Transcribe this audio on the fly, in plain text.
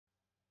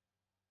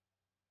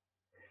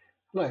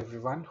Hello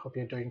everyone, hope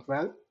you're doing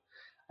well.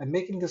 I'm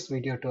making this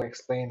video to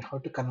explain how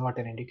to convert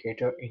an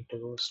indicator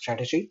into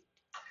strategy.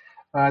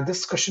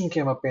 This question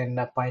came up in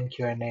Pine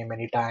Q&A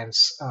many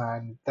times,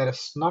 and there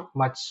is not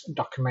much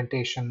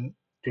documentation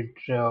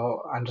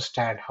to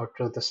understand how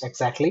to do this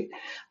exactly.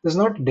 This is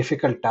not a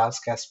difficult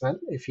task as well.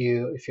 If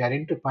you are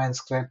into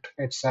Pinescript,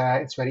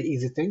 it's very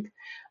easy thing,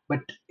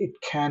 but it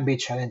can be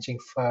challenging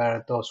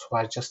for those who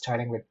are just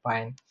starting with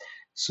Pine.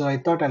 So I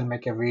thought I'll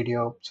make a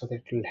video so that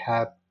it will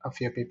help a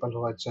few people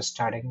who are just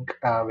starting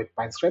with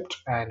Pinescript,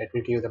 and it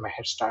will give them a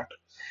head start.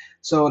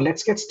 So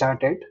let's get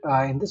started.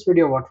 In this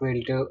video, what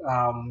we'll do,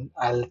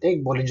 I'll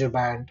take Bollinger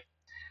Band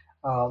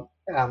uh,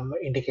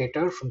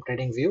 indicator from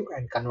Tradingview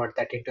and convert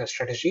that into a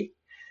strategy.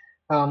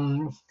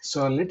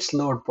 So let's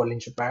load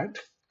Bollinger Band.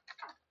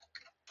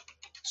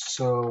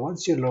 So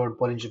once you load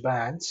Bollinger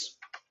Bands,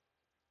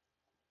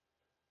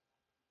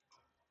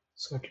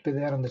 so it will be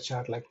there on the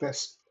chart like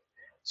this.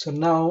 So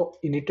now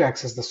you need to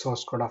access the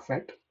source code of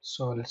it.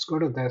 So let's go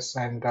to this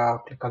and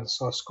click on the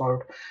source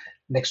code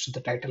next to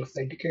the title of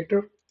the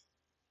indicator.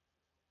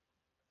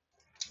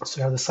 So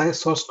you have the size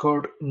source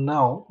code.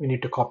 Now we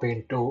need to copy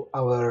into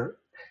our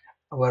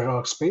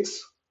workspace,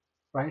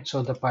 right?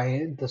 So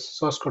the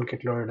source code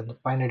get loaded in the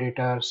Pine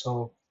editor.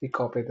 So we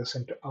copy this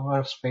into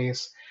our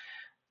space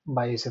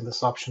by using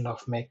this option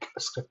of make a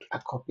script a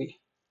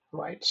copy,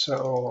 right?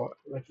 So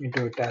let me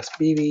do it as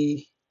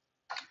pv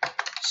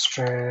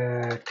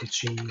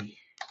strategy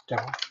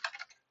down.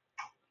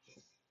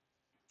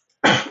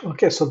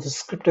 Okay, so the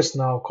script is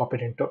now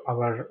copied into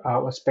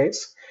our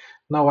space.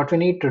 Now what we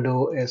need to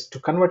do is to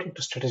convert it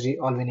to strategy.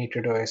 All we need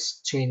to do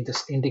is change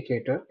this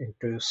indicator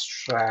into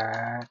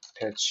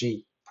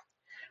strategy.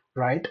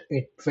 Right,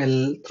 it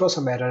will throw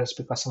some errors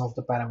because some of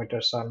the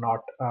parameters are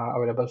not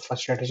available for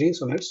strategy.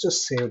 So let's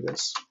just save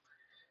this.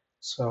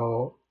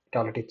 So it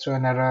already threw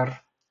an error.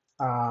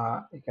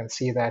 You can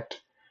see that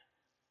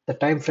the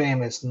time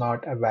frame is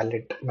not a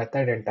valid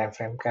method, and time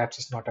frame caps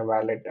is not a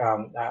valid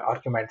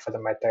argument for the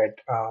method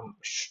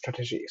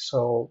strategy.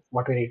 So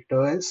what we need to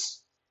do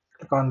is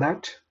click on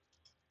that.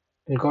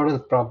 We'll go to the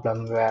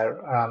problem where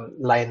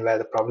line where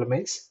the problem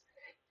is.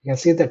 You can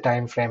see the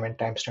time frame and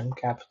timestamp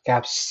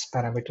caps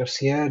parameters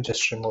here.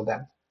 Just remove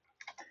them.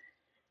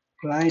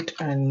 Right,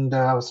 and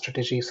our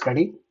strategy is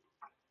ready.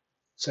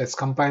 So it's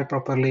compiled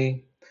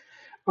properly.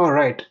 All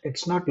right,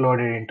 it's not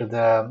loaded into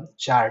the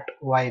chart.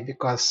 Why?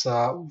 Because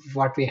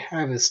what we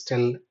have is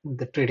still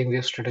the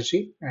TradingView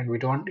strategy, and we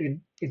don't.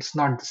 It's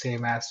not the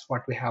same as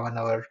what we have on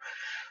our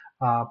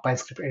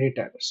Pinescript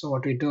editor. So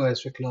what we do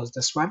is we close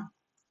this one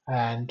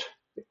and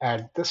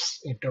add this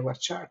into our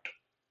chart,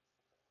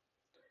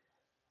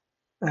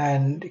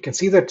 and you can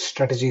see that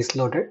strategy is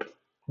loaded,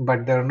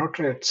 but there are no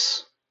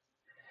trades.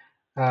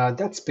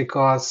 That's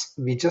because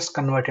we just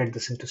converted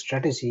this into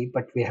strategy,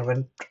 but we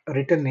haven't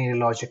written any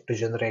logic to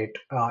generate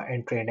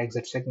entry and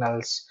exit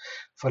signals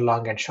for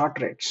long and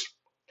short rates.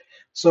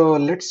 So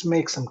let's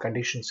make some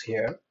conditions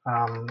here.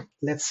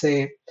 Let's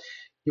say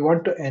you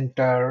want to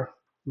enter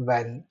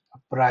when a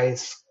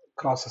price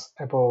crosses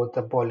above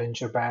the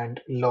Bollinger Band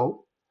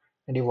low,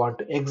 and you want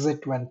to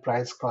exit when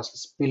price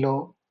crosses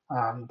below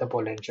the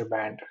Bollinger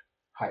Band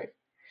high.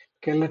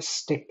 Okay,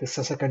 let's take this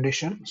as a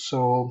condition.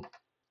 So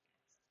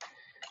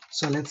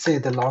let's say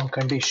the long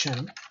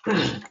condition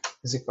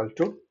is equal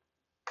to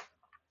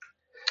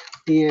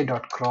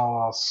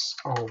ta.cross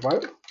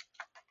over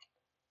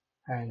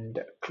and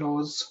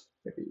close,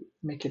 maybe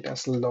make it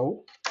as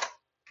low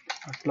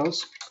or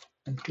close,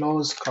 and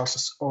close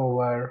crosses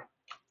over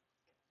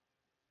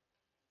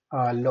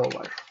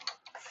lower,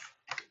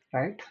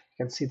 right? You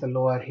can see the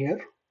lower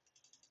here,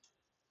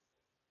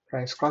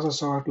 price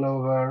crosses over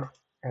lower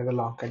and the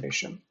long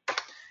condition.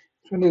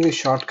 So the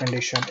short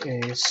condition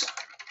is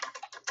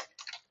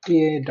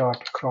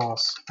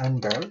ta.cross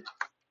under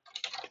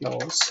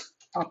close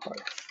upper.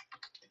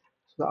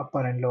 So the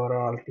upper and lower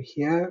are already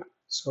here,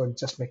 so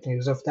just making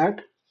use of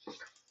that.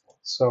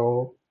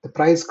 So the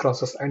price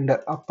crosses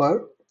under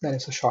upper, then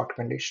it's a short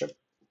condition.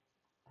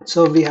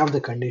 So we have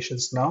the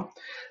conditions now.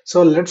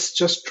 So let's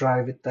just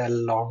try with the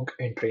long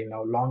entry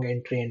now, long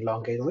entry and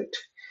long exit.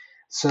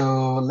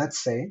 So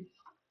let's say,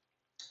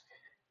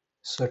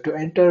 so to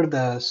enter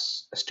the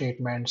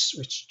statements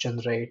which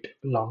generate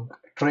long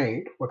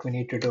trade, what we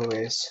need to do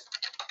is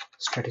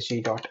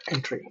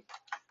strategy.entry.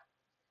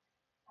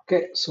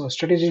 Okay, so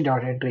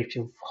strategy.entry, if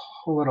you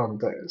hover on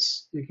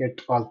this, you get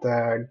all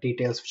the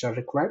details which are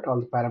required, all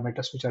the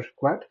parameters which are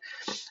required.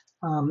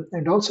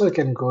 And also you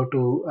can go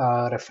to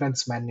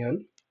reference manual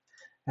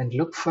and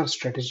look for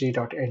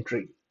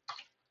strategy.entry.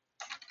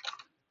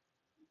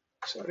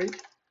 Sorry,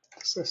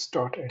 this is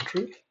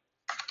 .entry.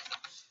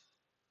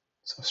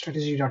 So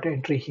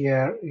strategy.entry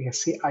here, you can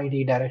see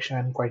ID,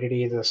 direction,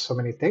 quantity, there's so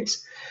many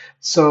things.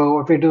 So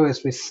what we do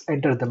is we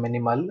enter the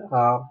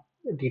minimal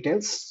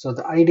details. So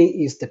the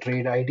ID is the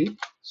trade ID.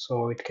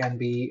 So it can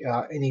be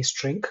any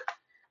string.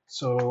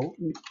 So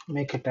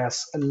make it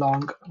as a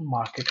long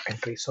market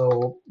entry.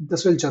 So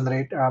this will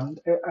generate,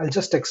 I'll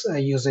just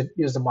use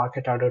the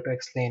market order to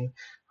explain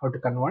how to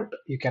convert.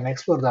 You can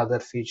explore the other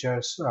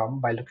features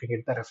by looking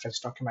at the reference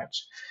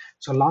documents.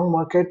 So long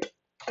market,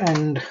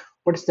 and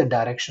what is the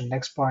direction?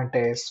 Next point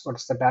is what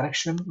is the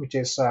direction, which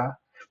is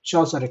which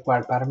also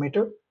required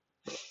parameter.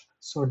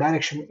 So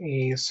direction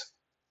is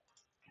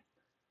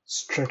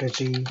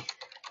strategy.long,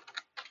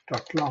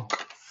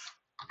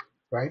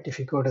 right? If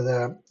you go to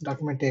the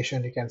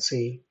documentation, you can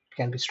see it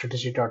can be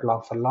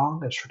strategy.long for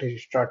long and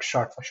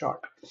strategy.short for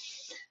short.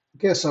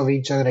 Okay, so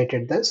we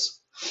generated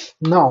this.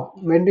 Now,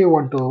 when do you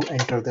want to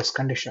enter this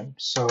condition?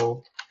 So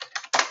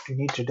what you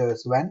need to do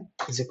is when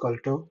is equal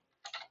to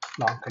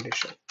long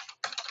condition.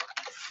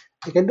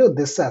 We can do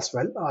this as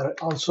well, or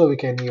also we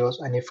can use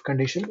an if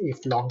condition.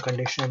 If long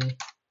condition,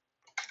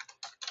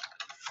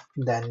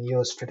 then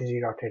use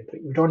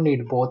strategy.entry. We don't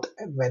need both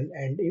when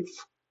and if.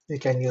 You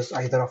can use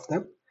either of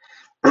them.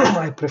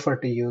 I prefer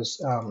to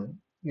use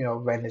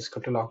when is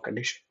equal to long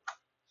condition.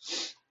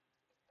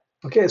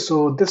 Okay,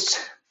 so this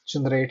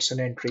generates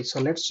an entry. So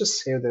let's just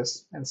save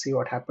this and see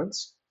what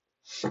happens.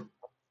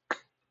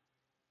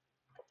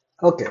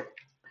 Okay,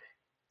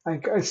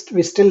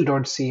 we still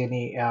don't see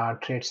any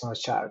trades on the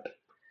chart.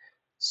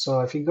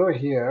 So if you go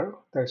here,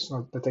 there's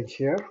nothing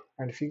here.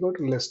 And if you go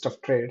to list of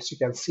trades, you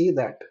can see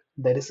that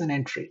there is an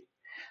entry.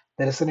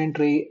 There is an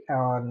entry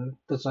on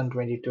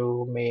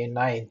 2022 May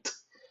 9th,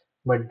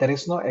 but there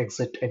is no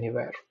exit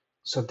anywhere.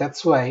 So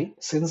that's why,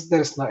 since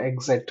there is no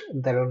exit,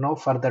 there are no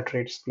further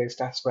trades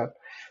placed as well.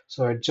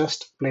 So it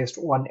just placed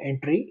one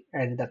entry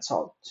and that's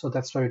all. So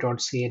that's why we don't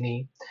see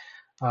any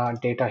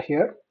data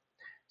here.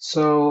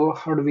 So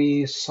how do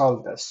we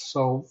solve this?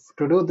 So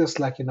to do this,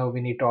 we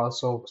need to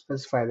also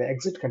specify the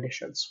exit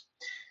conditions.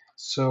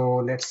 So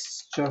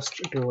let's just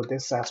do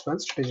this as well.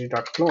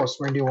 Strategy.close.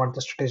 When do you want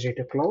the strategy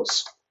to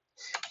close?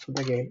 So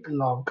again,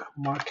 long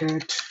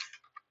market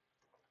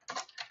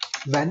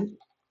when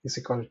is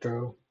equal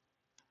to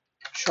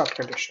short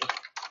condition.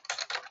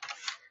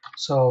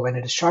 So when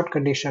it is short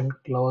condition,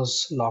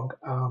 close long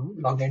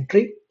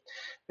entry.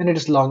 When it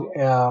is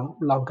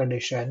long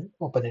condition,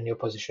 open a new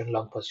position,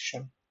 long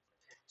position.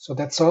 So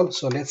that's all.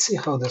 So let's see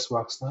how this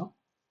works now.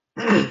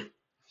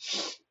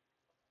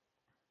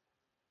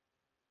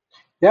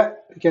 Yeah,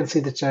 you can see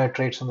the chart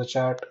trades on the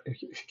chart.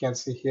 If you can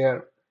see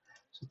here,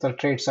 so the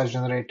trades are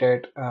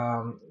generated.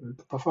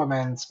 The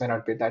performance may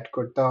not be that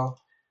good though.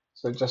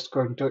 So just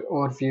going to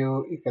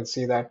overview, you can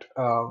see that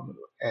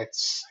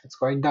it's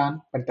going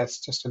down, but that's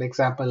just an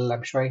example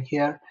I'm showing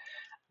here.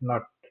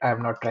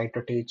 I'm not trying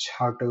to teach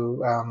how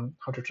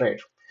to trade.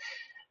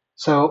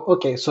 So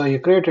okay, so you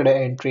created an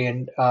entry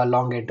and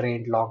long entry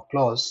and long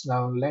close.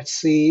 Now let's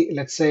see.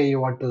 Let's say you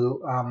want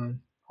to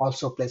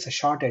also place a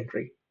short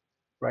entry,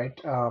 right?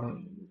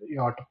 You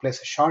want to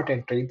place a short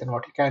entry. Then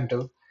what you can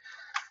do,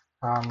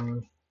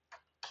 you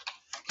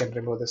can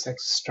remove this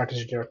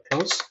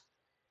strategy.close,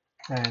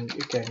 and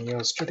you can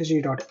use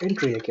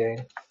strategy.entry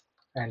again,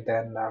 and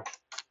then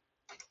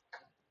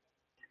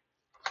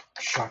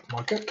short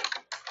market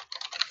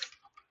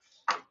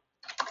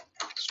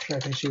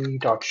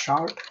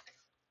strategy.short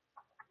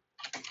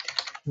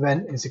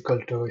when is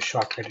equal to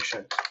short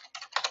condition,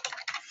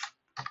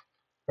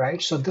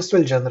 right? So this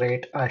will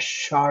generate a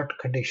short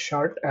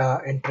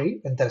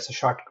entry, and there's a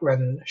short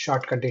when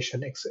short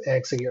condition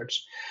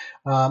executes.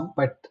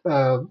 But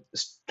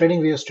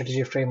Tradingview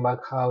strategy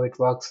framework, how it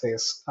works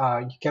is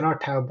you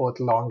cannot have both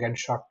long and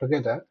short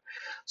together.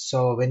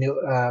 So when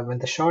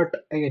the short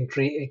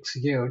entry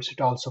executes, it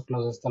also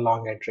closes the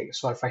long entry.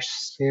 So if I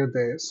save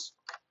this,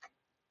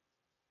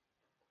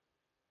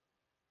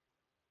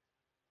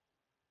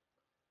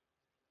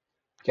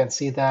 you can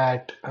see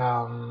that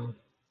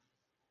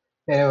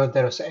wherever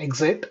there is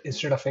exit,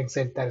 instead of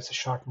exit, there is a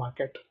short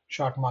market,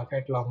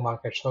 long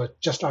market. So it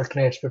just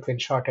alternates between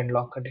short and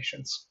long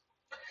conditions.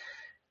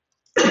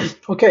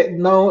 Okay,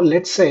 now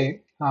let's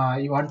say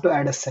you want to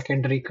add a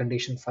secondary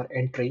condition for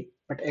entry,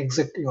 but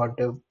exit you want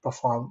to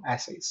perform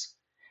as is.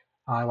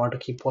 I want to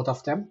keep both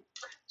of them.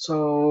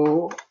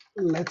 So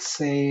let's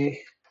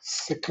say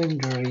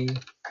secondary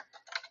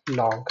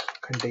long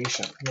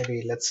condition.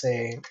 Maybe let's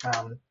say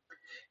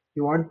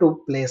you want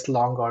to place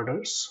long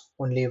orders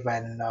only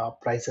when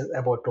price is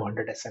about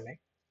 200 SMA.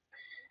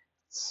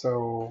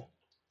 So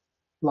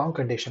long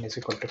condition is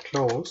equal to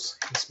close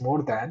is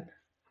more than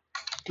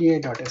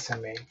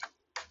ta.sma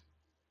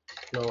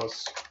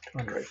close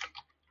 200.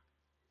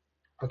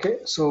 Okay,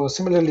 so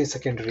similarly,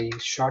 secondary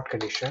short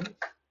condition,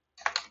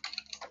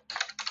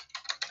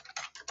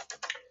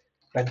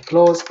 when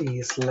close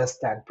is less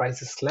than,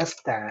 price is less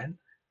than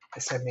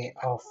SMA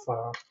of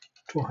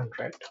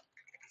 200,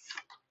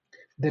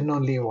 then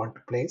only you want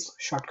to place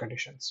short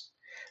conditions.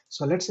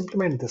 So let's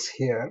implement this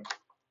here.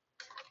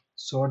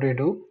 So what do you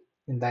do?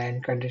 In the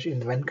end condition, in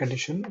the when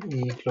condition,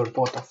 we include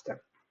both of them.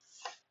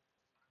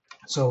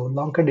 So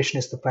long condition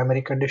is the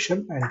primary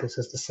condition, and this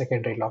is the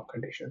secondary long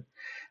condition.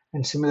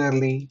 And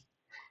similarly,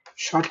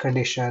 short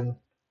condition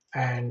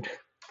and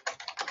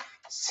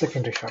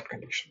secondary short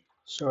condition.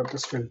 So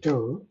this will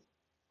do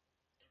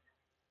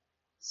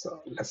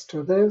So let's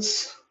do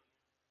this.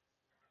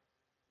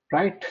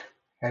 Right,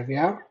 here we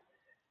are.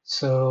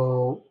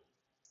 So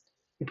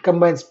it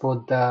combines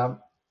both the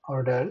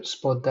orders,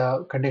 both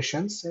the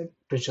conditions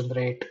to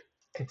generate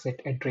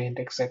exit, entry, and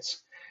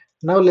exits.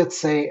 Now let's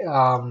say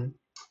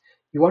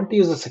you want to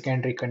use a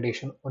secondary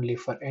condition only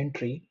for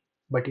entry,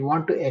 but you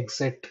want to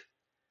exit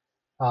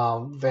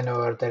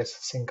whenever there is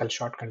a single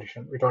short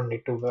condition. We don't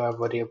need to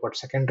worry about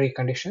secondary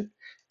condition,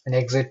 and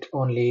exit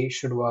only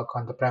should work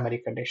on the primary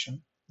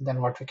condition. Then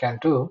what we can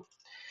do,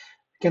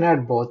 we can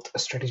add both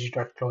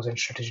strategy.close and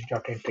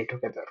strategy.entry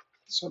together.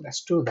 So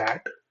let's do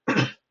that.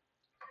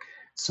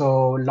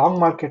 So long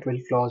market will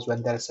close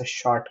when there is a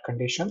short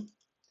condition,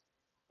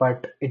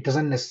 but it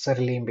doesn't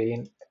necessarily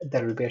mean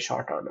there will be a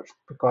short order,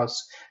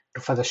 because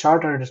for the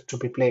short order to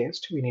be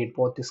placed, we need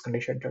both these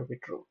conditions to be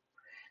true.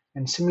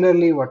 And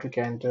similarly, what we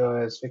can do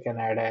is we can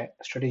add a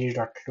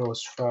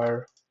strategy.close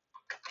for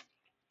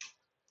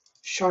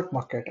short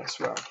market as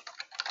well.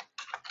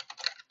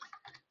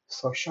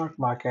 So short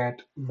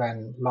market,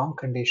 when long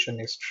condition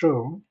is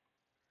true,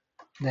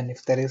 then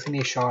if there is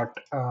any short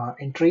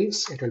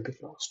entries, it will be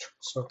closed.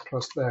 So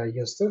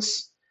use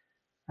this,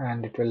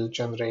 and it will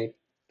generate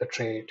the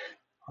trade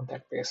on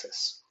that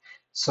basis.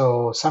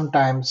 So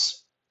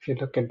sometimes if you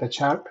look at the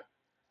chart,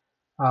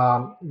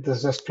 this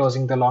is just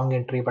closing the long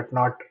entry but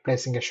not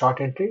placing a short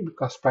entry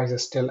because price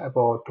is still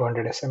above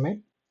 200 SMA.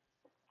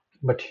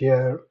 But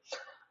here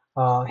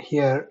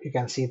you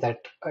can see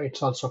that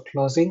it's also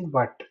closing,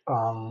 but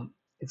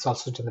it's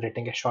also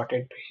generating a short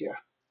entry here,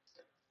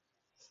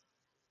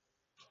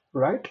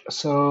 right?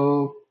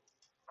 So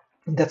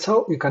that's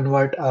how you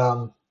convert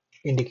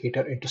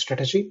indicator into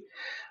strategy.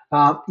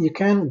 You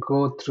can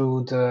go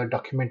through the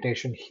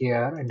documentation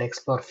here and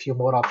explore a few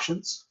more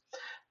options.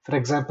 For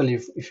example,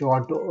 if you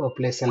want to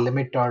place a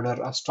limit order,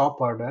 a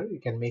stop order, you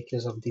can make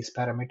use of these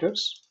parameters.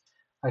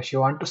 If you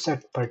want to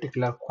set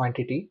particular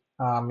quantity,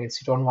 means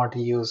you don't want to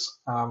use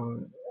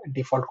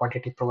default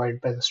quantity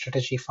provided by the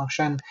strategy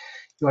function.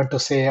 You want to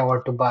say, I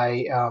want to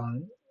buy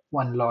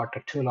one lot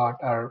or two lot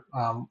or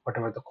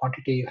whatever the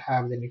quantity you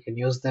have, then you can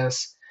use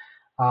this.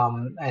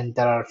 And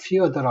there are a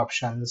few other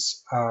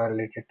options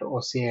related to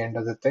OCA and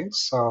other things.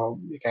 So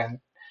you can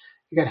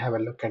have a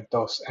look at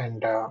those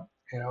and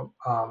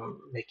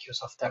make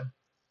use of them.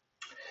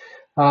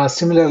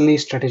 Similarly,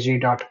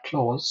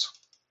 strategy.close.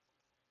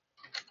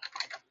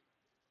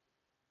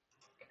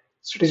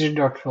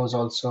 Strategy.close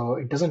also,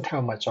 it doesn't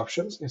have much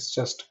options. It's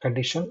just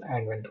condition,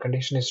 and when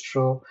condition is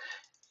true,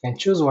 you can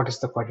choose what is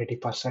the quantity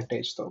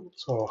percentage though.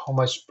 So how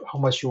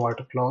much you want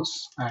to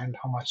close and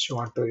how much you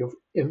want to.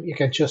 You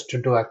can choose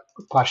to do a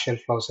partial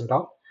close and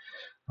all.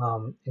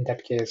 In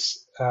that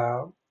case,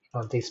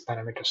 these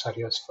parameters are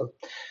useful.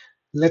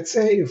 Let's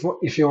say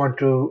if you want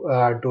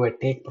to do a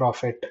take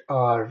profit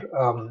or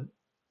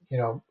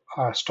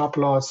stop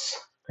loss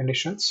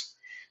conditions.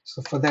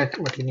 So for that,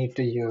 what you need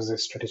to use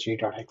is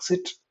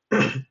strategy.exit.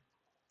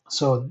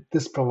 So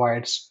this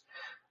provides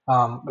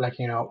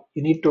you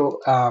need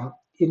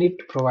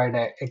to provide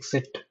a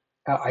exit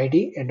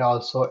ID and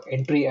also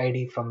entry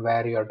ID from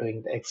where you are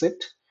doing the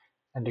exit.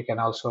 And you can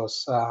also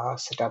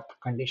set up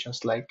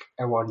conditions like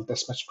I want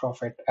this much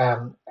profit,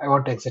 I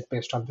want to exit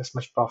based on this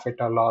much profit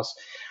or loss,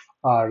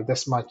 or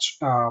this much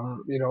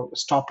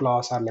stop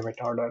loss or limit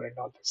order and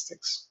all these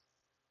things.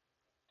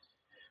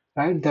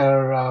 Right,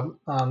 there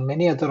are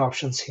many other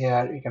options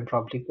here. You can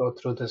probably go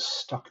through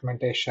this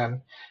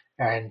documentation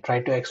and try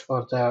to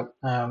explore the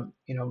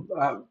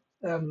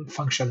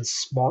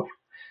functions more,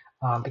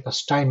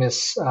 because time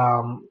is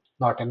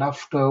not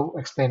enough to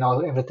explain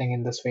everything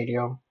in this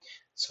video.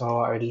 So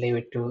I will leave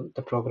it to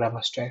the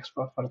programmers to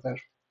explore further.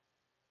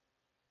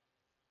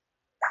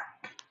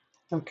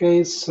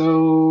 Okay,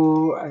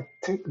 so I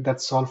think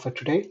that's all for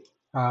today.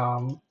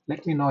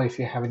 Let me know if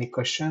you have any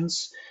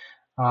questions.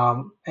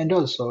 And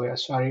also, yeah,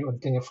 sorry, one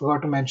thing I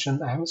forgot to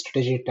mention, I have a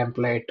strategy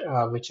template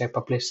which I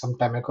published some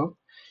time ago.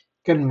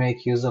 You can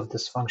make use of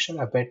this function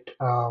a bit,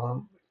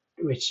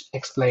 which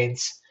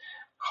explains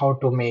how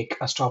to make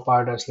a stop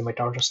orders, limit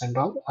orders, and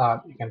all.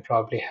 You can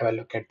probably have a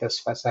look at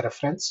this as a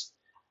reference.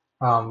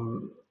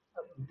 Um,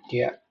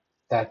 yeah,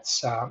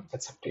 that's up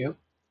to you.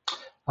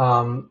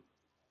 Um,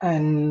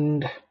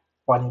 and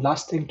one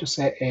last thing to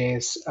say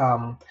is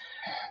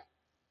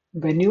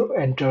when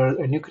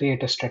you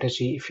create a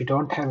strategy, if you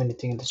don't have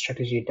anything in the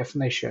strategy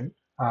definition,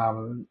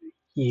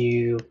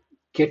 you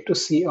get to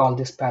see all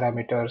these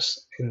parameters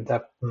in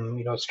the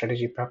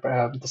strategy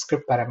the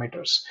script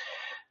parameters.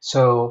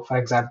 So for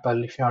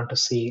example, if you want to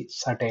see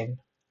certain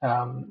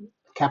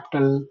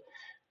capital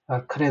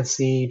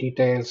currency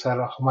details,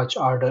 or how much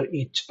order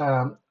each,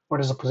 what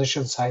is the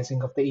position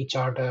sizing of the each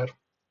order,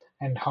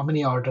 and how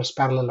many orders,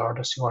 parallel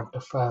orders you want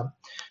to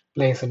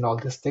place, and all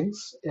these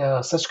things.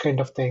 Such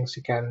kind of things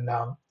you can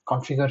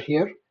configure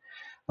here.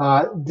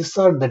 These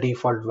are the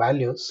default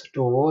values.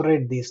 To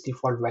override these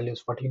default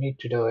values, what you need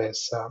to do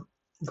is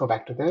go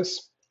back to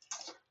this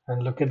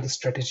and look at the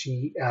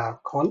strategy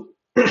call.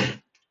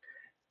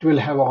 it will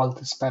have all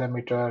these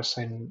parameters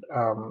and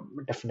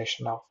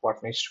definition of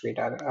what needs to be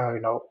done,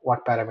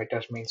 what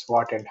parameters means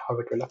what and how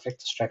it will affect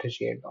the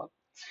strategy and all.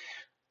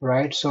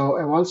 Right, so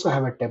I also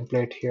have a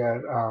template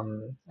here,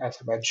 as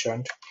I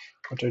mentioned.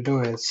 What I'll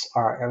do is,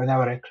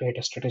 whenever I create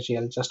a strategy,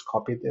 I'll just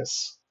copy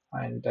this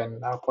and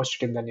then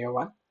post it in the new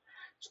one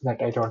so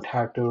that I don't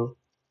have to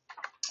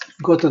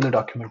go through the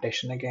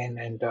documentation again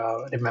and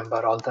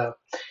remember all the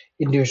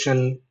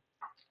individual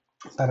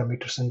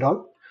parameters and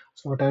all.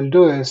 So what I'll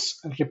do is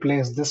I'll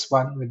replace this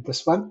one with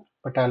this one,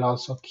 but I'll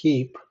also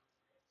keep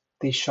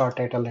the short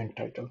title and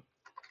title.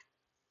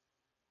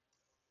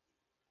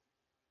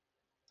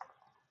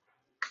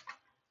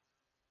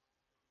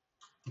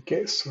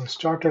 Okay, so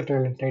start title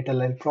and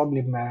title I'll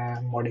probably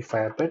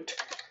modify a bit.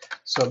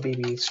 So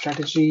maybe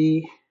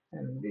strategy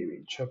and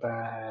maybe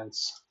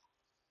Japan's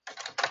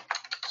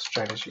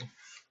strategy.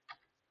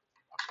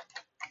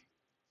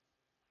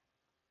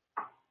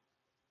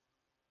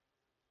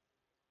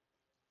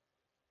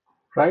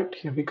 Right,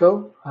 here we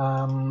go.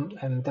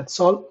 And that's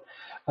all.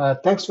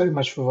 Thanks very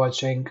much for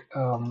watching.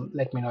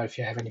 Let me know if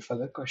you have any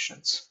further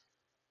questions.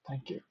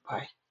 Thank you.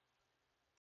 Bye.